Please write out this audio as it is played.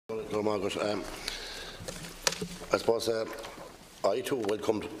No, Margaret. I suppose I too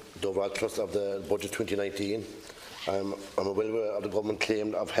welcomed the overall thrust of the budget 2019. I'm well aware of the government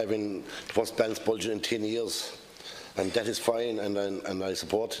claim of having the first balanced budget in 10 years, and that is fine, and I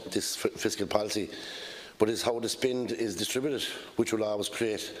support this fiscal policy. But it's how the spend is distributed which will always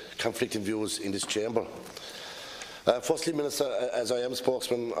create conflicting views in this chamber. Firstly, Minister, as I am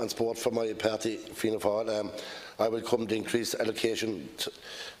spokesman on sport for my party, Fianna Fáil, I welcome the increased allocation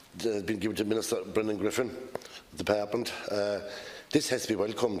that has been given to Minister Brendan Griffin, the department. This has to be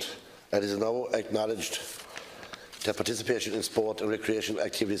welcomed, and it is now acknowledged that participation in sport and recreation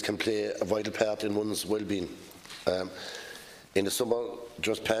activities can play a vital part in one's well-being. In the summer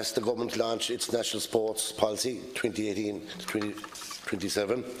just past, the government launched its National Sports Policy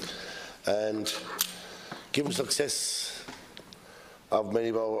 2018-2027, and given the success of many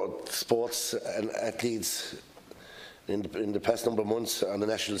of our sports and athletes in the past number of months on the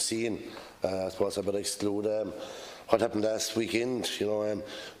national scene, I suppose I better exclude what happened last weekend,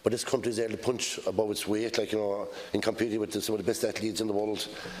 but this country is able to punch above its weight, in competing with some of the best athletes in the world.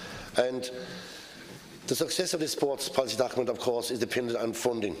 And the success of this sports policy document, of course, is dependent on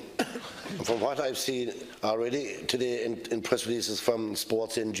funding. And from what I've seen already today in press releases from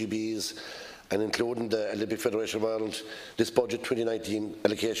sports NGBs, and including the Olympic Federation of Ireland, this budget 2019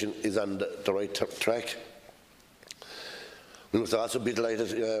 allocation is on the right track. We must also be delighted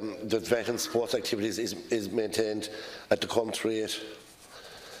that VAT and sports activities is maintained at the current rate.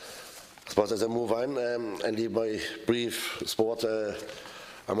 I suppose as I move on and leave my brief sport, I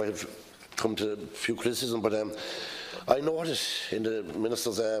might have come to a few criticisms, but I noticed in the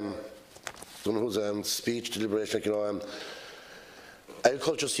Minister's speech deliberation,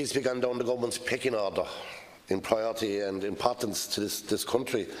 agriculture seems to be gone down the government's pecking order in priority and importance to this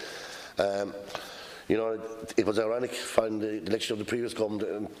country. It was ironic following the election of the previous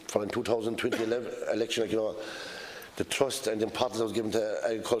government, following 2020 election, the trust and importance that was given to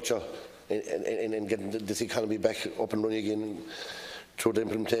agriculture in getting this economy back up and running again through the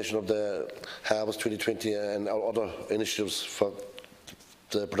implementation of the Harvest 2020 and our other initiatives for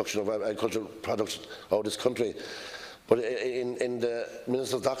the production of agricultural products out of this country. But in the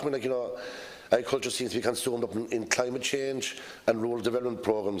Minister's document, agriculture seems to be consumed up in climate change and rural development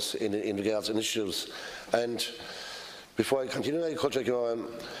programmes in regards to initiatives. And before I continue in agriculture,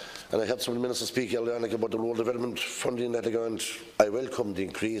 and I heard some of the ministers speak earlier on about the rural development funding that I welcome the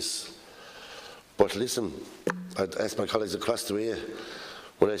increase. But listen, I'd ask my colleagues across the way,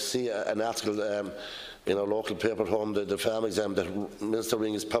 when I see an article in our local paper at home, the farm exam, that Minister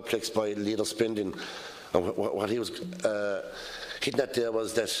Ring is perplexed by leader spending, and what he was hitting at there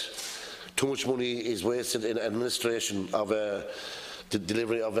was that too much money is wasted in administration of the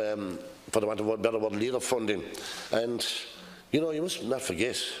delivery of, for the want of a better word, leader funding. And you must not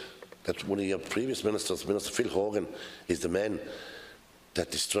forget that one of your previous ministers, Minister Phil Hogan, is the man that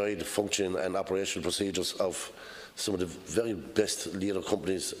destroyed the functioning and operational procedures of some of the very best leader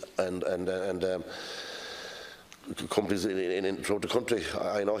companies and companies throughout the country.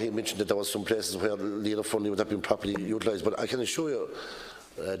 I know he mentioned that there was some places where leader funding would have been properly utilised, but I can assure you,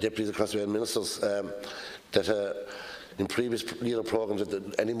 deputies across the way and ministers, that in previous leader programmes,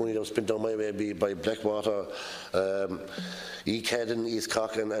 that any money that was spent down my way, be by Blackwater, ECAD in East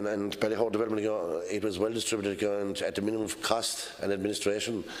Cork and Ballyhore Development, it was well distributed and at the minimum cost and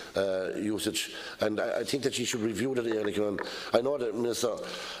administration usage. And I think that she should review that area. I know that Minister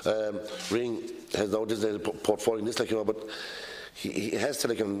Ring has now designated a portfolio in this, but he has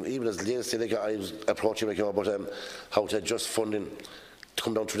to, even as late as I was approaching about how to adjust funding to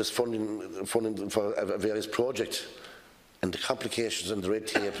come down to this funding for various projects, and the complications and the red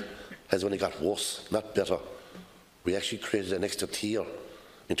tape has only got worse, not better. We actually created an extra tier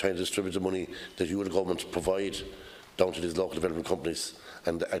in trying to distribute the money that you, the government, provide down to these local development companies,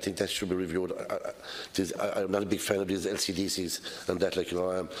 and I think that should be reviewed. I'm not a big fan of these LCDCs and that,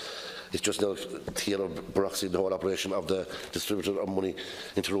 it's just another tier of bureaucracy in the whole operation of the distributor of money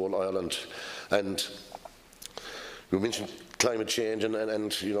into rural Ireland. And you mentioned climate change, and I know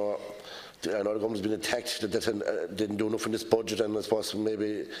the government's been attacked that didn't do enough in this budget, and I suppose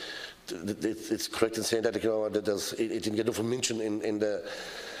maybe it's correct in saying that, that it didn't get enough mention in the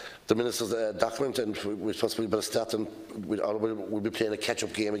Minister's document, and we're possibly better start, and we'll be playing a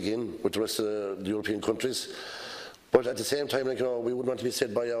catch-up game again with the rest of the European countries. But at the same time, we wouldn't want to be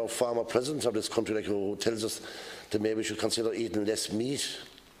said by our former president of this country, who tells us that maybe we should consider eating less meat.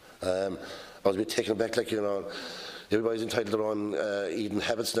 I was a bit taken aback, everybody's entitled to their own eating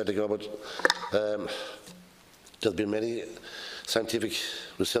habits, but there's been many scientific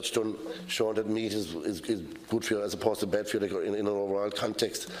research done showing that meat is good for you as opposed to bad for you, like, in an overall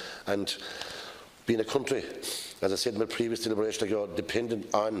context. And being a country, as I said in my previous deliberation, like, you're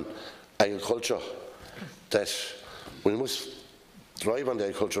dependent on agriculture, that we must thrive on the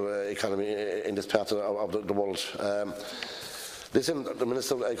agricultural economy in this part of the world. Listen, the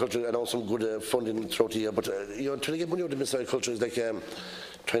Minister of Agriculture announced some good funding throughout the year, but you know, trying to get money out of the Minister of Agriculture is like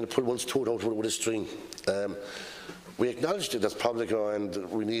trying to pull one's toad out with a string. We acknowledge that there's problems, and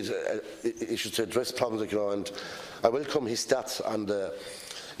we need issues to address problems, and I welcome his stats on the,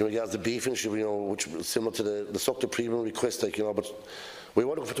 in regards to the beef industry, which is similar to the sucked premium request, but we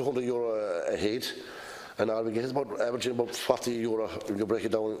want to go for €200 a head, and all we get is averaging about €40 when you break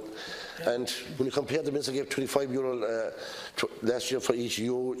it down. And when you compare, the Minister gave €25 last year for each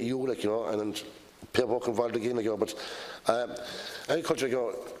ewe, and per work involved again, but agriculture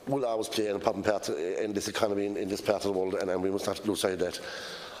will always play an important part in this economy, in this part of the world, and we must not lose sight of that.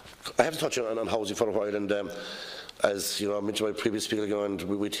 I have to touch on housing for a while, and as you know, I mentioned my previous speaker, and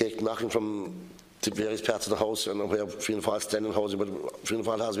we take knocking from the various parts of the house, and we have Fianna Fáil standing housing, but Fianna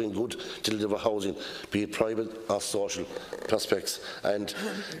Fáil has been good to deliver housing, be it private or social prospects. And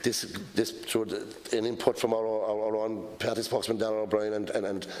this through an input from our own party spokesman, Darragh O'Brien,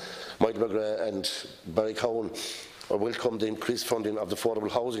 and Michael McGrath and Barry Cowan, I welcome the increased funding of the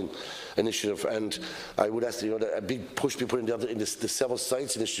affordable housing initiative, and I would ask a big push be put in the several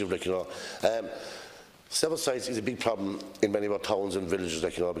sites initiative, Several sites is a big problem in many of our towns and villages,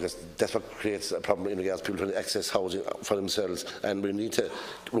 because that's what creates a problem in regards to people trying to access housing for themselves, and we need to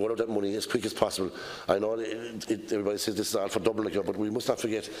roll out that money as quick as possible. I know everybody says this is all for Dublin, but we must not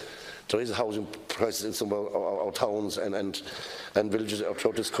forget there is a housing crisis in some of our towns and villages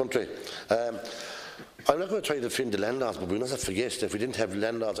throughout this country. I'm not going to try to defend the landlords, but we must not forget that if we didn't have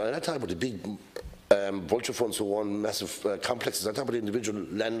landlords, and I'm not talking about the big vulture funds who own massive complexes, I'm talking about the individual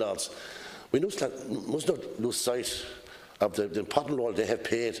landlords. We must not lose sight of the important role they have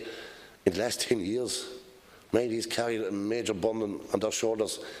played in the last 10 years. Many of these carry a major burden on their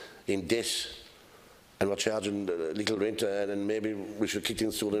shoulders in debt, and we're charging legal rent, and maybe we should kick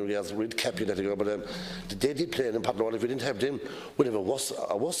things through in regards to rent cap, but they did play an important role. If we didn't have them, we'd have a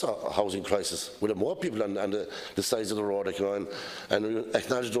worse housing crisis. We'd have more people on the sides of the road, and we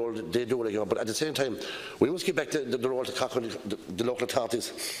acknowledge the role they do, but at the same time, we must get back to the role to cock on the local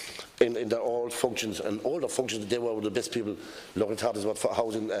authorities in their all functions, and all the functions that they were the best people. Local authorities were for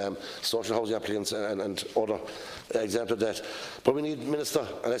housing, social housing applicants, and other examples of that. But we need, Minister,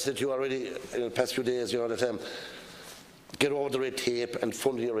 and I said to you already in the past few days, that get over the red tape and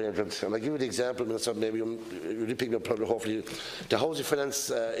funding arrangements. And I'll give you the example, Minister, maybe you'll pick me up, probably, hopefully. The Housing Finance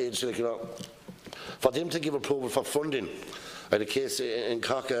Agency, for them to give approval for funding. I had a case in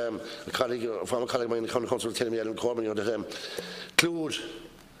Cork, a former colleague of mine in the County Council was telling me, Alan Corbin, that Clued,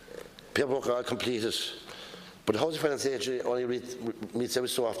 paperwork are completed, but the Housing Finance Agency only meets every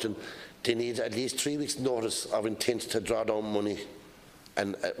so often. They need at least 3 weeks' notice of intent to draw down money,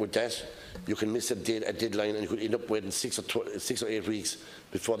 and with that, you can miss a deadline, and you could end up waiting 6 or 8 weeks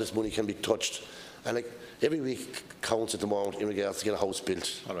before this money can be touched. And every week counts at the moment in regards to get a house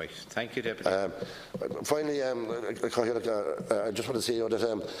built. All right, thank you, Deputy. Finally, I just want to say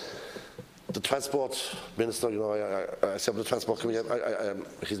that. The Transport Minister, I said the Transport Committee,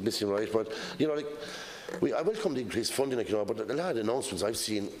 he's missing, right? But I welcome the increased funding, but a lot of the announcements I've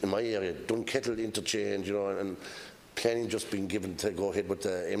seen in my area, Dunkettle interchange, and planning just being given to go ahead with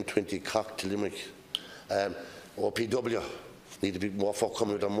the M20 Cork to Limerick. OPW need to be more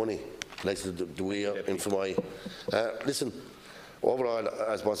forthcoming with their money, like the way in Fermoy. Listen. Overall,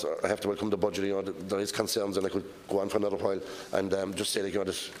 I suppose I have to welcome the budget. There is concerns, and I could go on for another while, and just say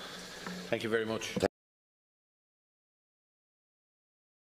that. Thank you very much.